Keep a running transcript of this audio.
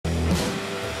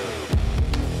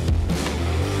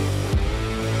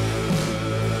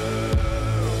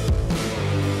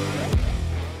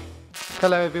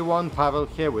Hello everyone, Pavel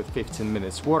here with 15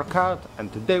 minutes workout,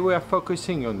 and today we are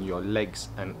focusing on your legs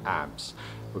and abs.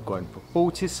 We're going for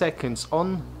 40 seconds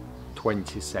on,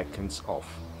 20 seconds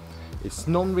off. It's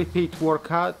non-repeat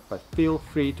workout, but feel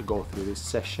free to go through this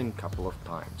session a couple of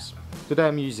times. Today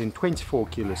I'm using 24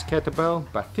 kilos kettlebell,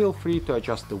 but feel free to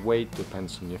adjust the weight,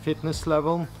 depends on your fitness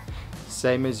level.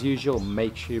 Same as usual,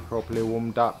 make sure you're properly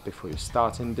warmed up before you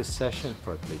start in this session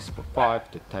for at least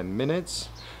 5 to 10 minutes.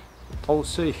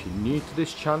 Also, if you're new to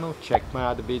this channel, check my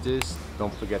other videos,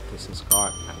 don't forget to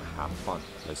subscribe and have fun.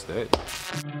 Let's do it.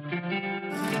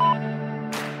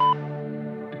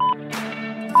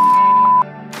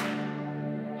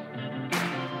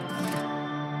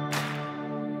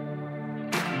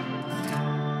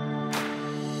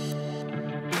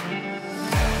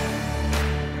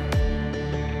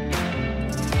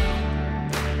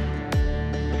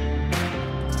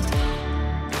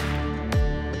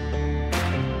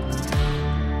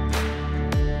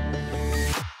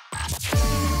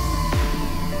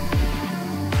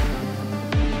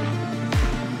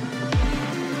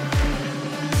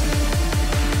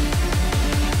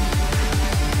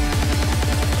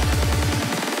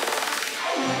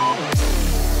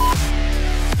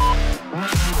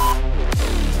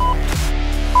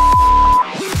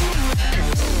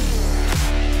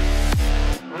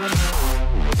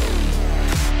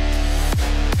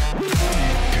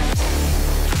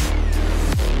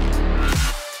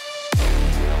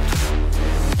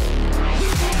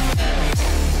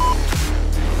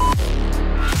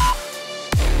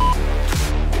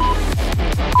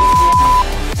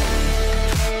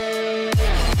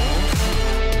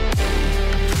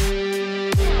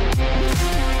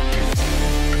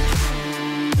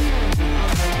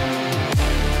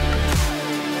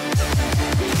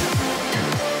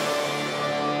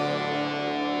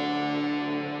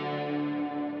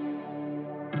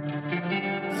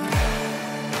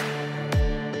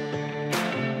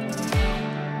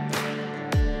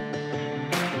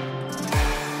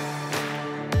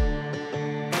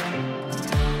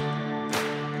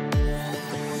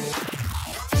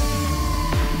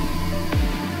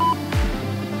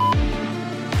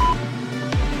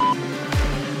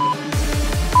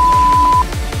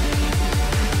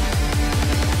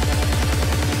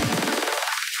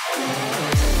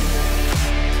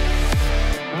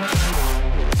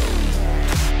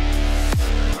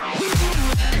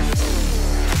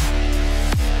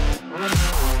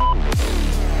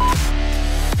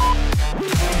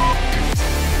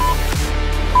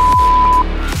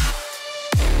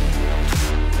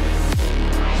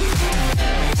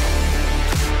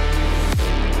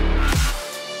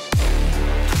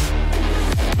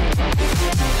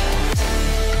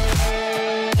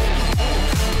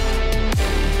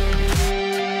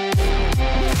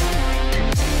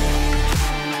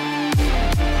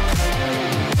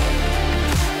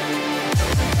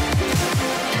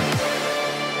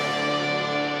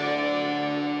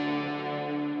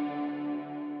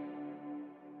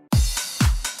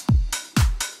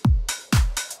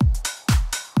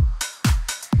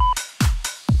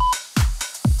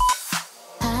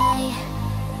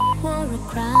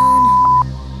 Crown,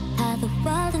 had the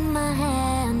world in my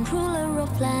hand, ruler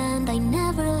of land. I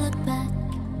never looked back.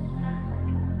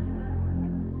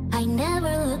 I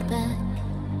never looked back.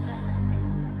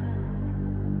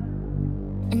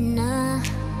 And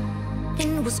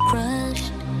nothing was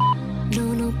crushed.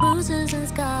 No bruises and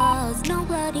scars, no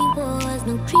bloody wars,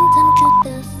 no dream turned to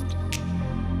dust.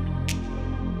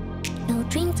 No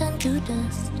dream turned to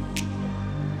dust.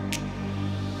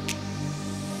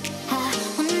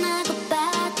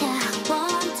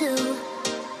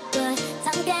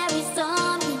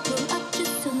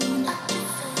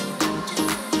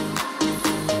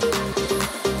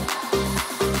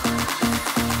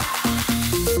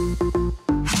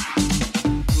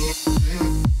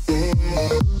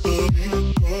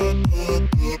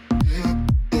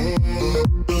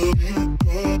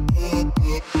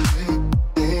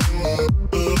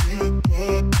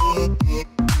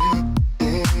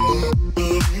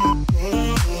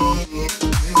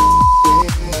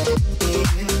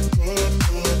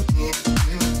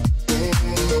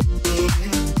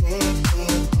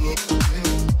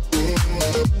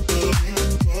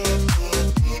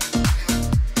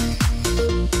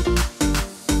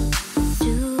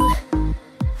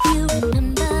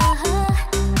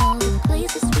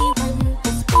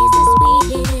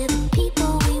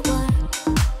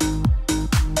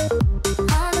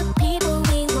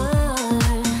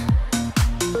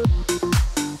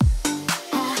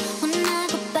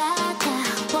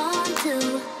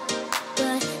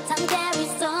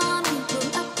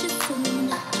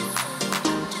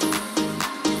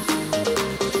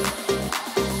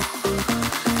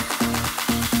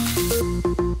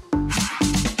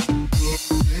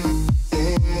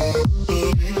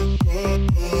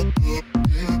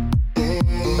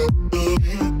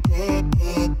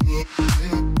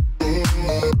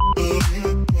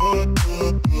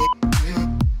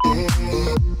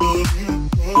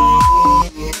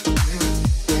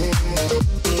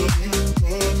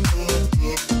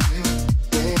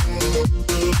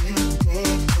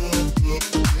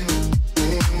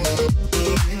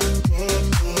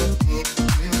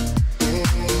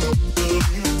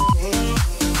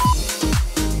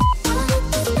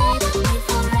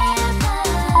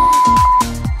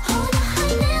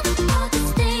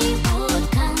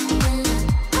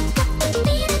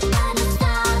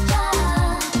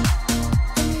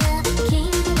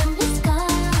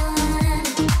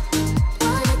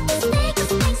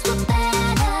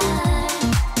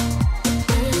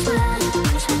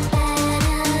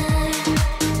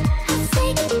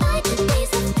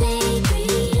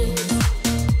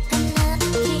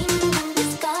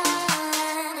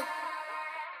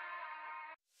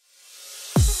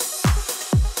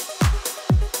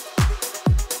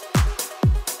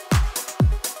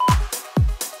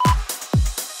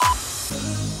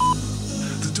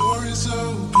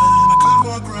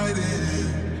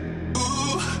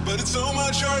 but it's so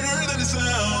much harder than it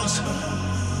sounds.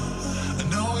 I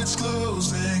know it's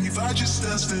closing if I just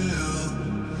stand still,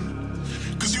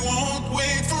 'cause you won't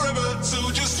wait forever, so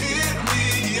just hear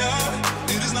me out.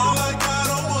 It is not like I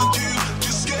don't want you,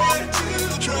 just scared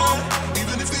to try.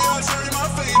 Even if the odds are in my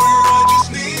favor, I just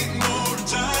need more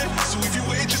time. So if you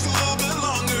wait just a little bit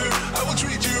longer, I will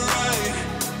treat you right.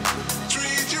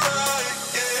 Treat you right,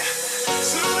 yeah.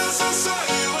 Soon as I saw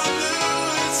you, I knew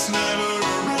it's never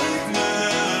right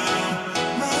now,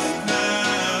 right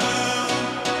now.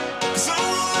 'Cause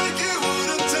someone like you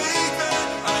wouldn't take that.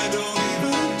 I don't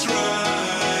even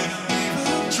try,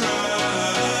 even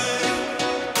try.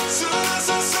 Soon as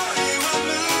I saw you, I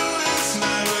knew it's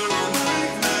never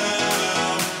right now,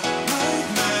 right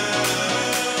now.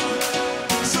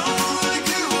 Someone like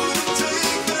you wouldn't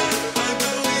take that. I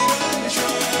don't even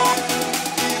try,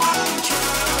 even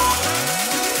try.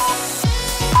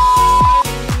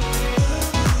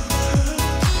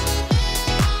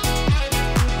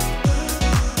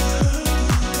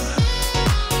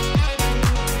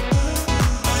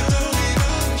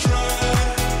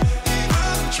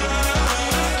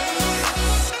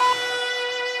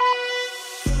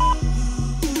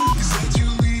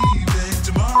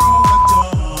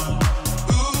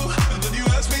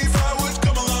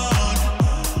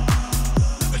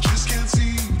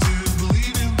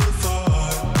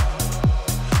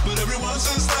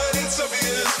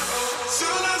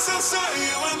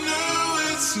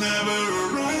 Never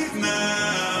right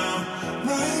now,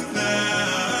 right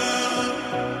now.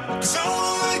 'Cause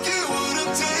someone like you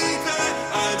wouldn't take that.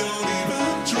 I don't even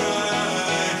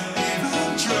try, even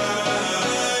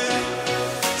try.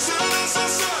 Soon as I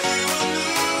saw you, I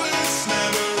knew it's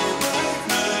never right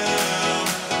now,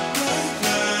 right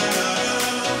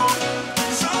now.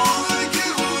 Someone like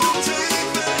you wouldn't take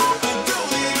that. I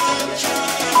don't even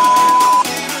try, don't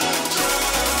even try.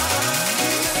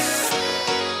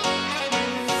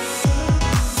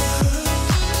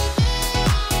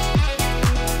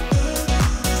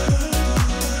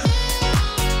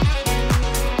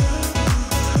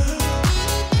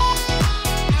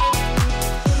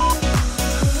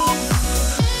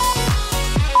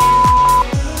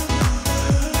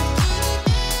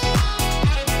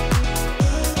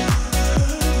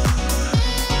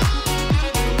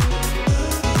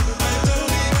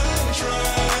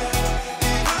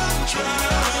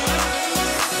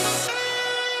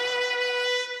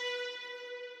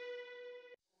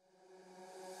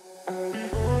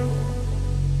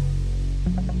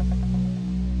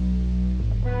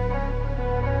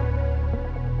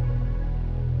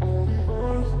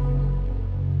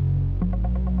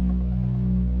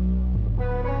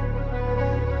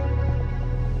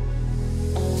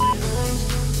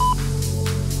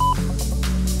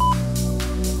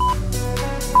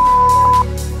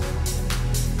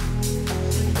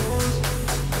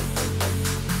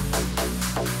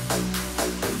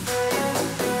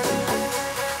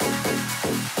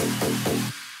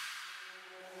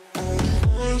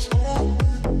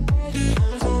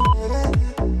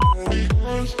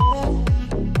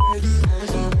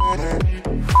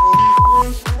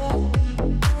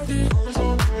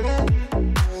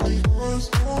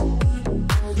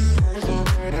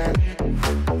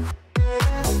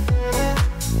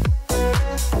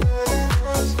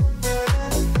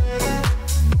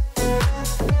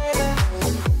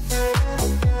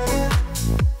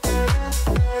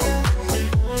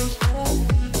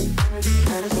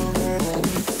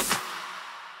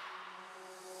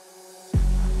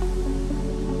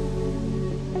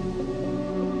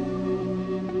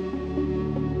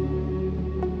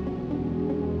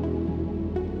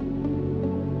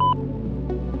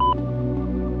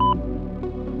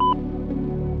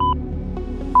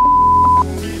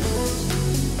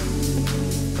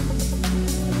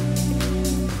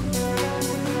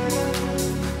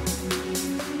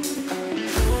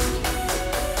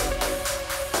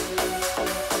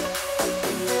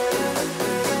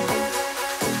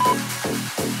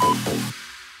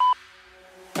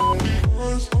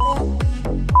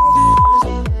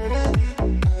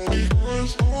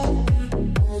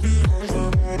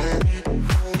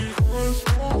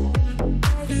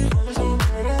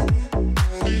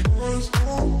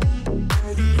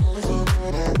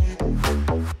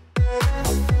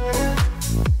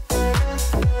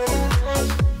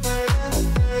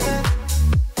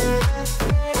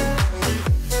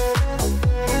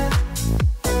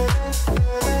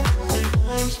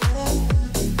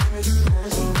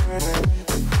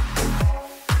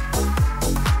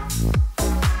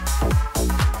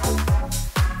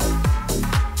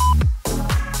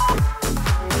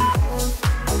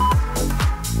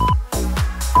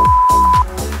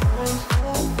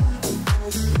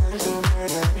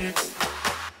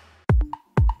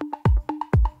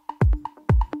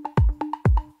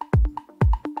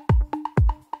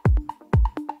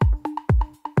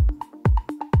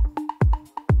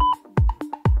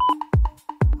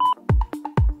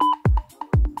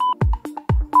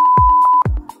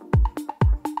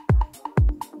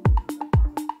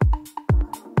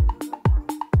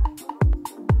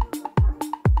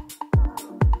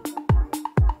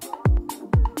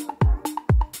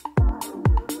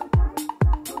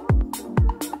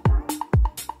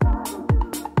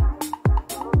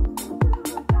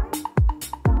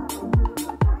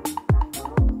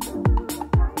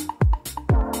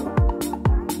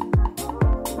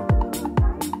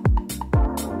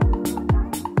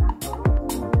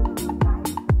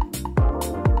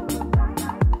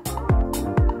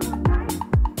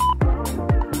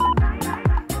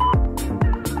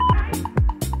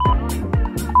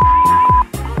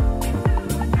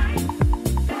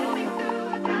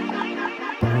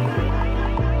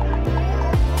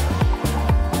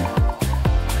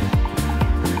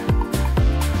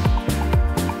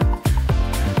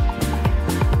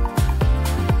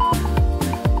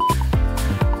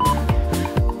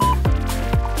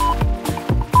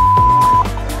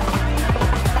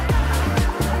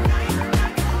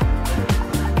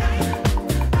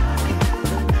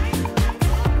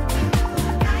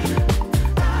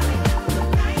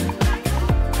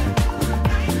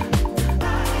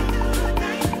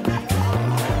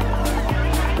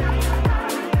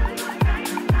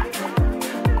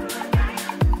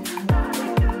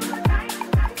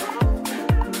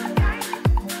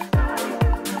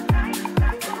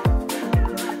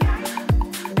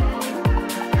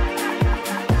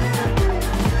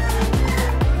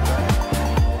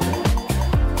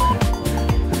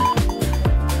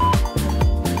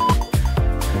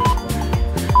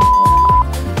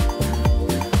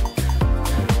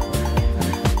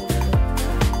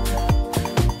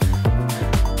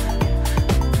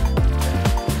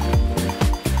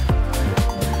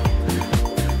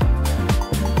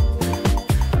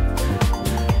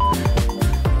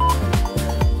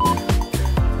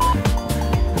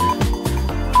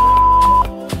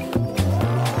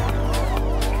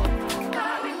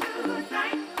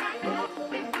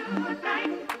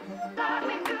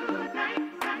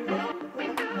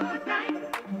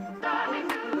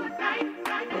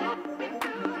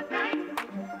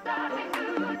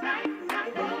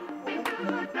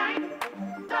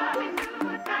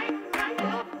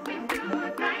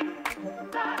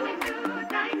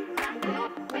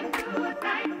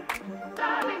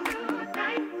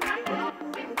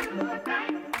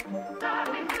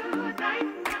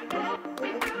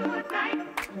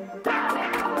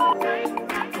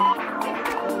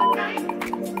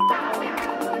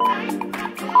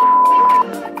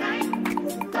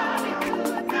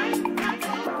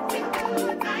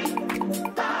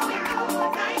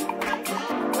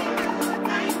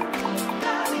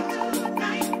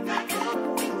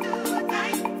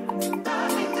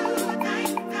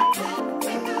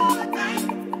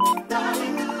 die.